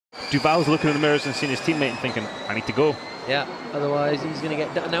Duval's looking in the mirrors and seeing his teammate and thinking, I need to go. Yeah, otherwise he's going to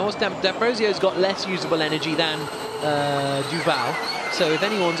get... Now, D'Ambrosio's got less usable energy than Duval, so if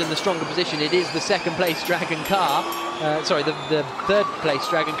anyone's in the stronger position, it is the second place Dragon car. Sorry, the third place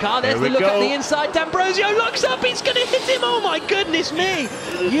Dragon car. There's the look at the inside. D'Ambrosio looks up, he's going to hit him. Oh my goodness me!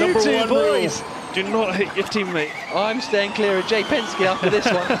 You two boys! Do not hit your teammate. I'm staying clear of Jay Penske after this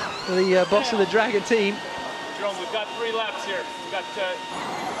one, the boss of the Dragon team. Jerome, we've got 3 laps here.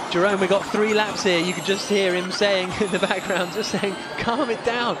 Jerome, we got 3 laps here. You could just hear him saying in the background, just saying, calm it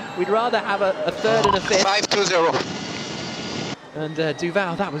down. We'd rather have a third and a fifth. 5-2-0. And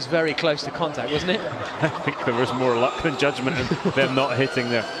Duval, that was very close to contact, wasn't it? I think there was more luck than judgment in them not hitting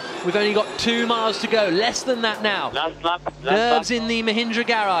there. We've only got 2 miles to go, less than that now. Last lap. Nerves in the Mahindra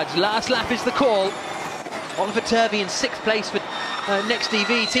garage. Last lap is the call. Oliver Turvey in 6th place for Next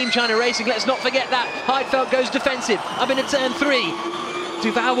DV. Team China Racing, let's not forget that. Heidfeld goes defensive. Up into turn 3.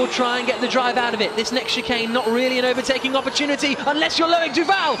 Duval will try and get the drive out of it. This next chicane, not really an overtaking opportunity unless you're lowering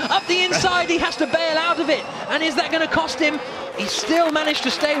Duval. Up the inside, he has to bail out of it. And is that going to cost him? He still managed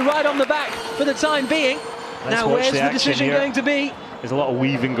to stay right on the back for the time being. Now, where's the decision going to be? There's a lot of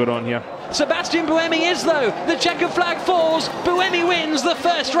weaving going on here. Sebastian Buemi is, though. The checkered flag falls. Buemi wins the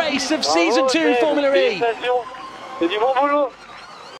first race of Season 2 Formula E.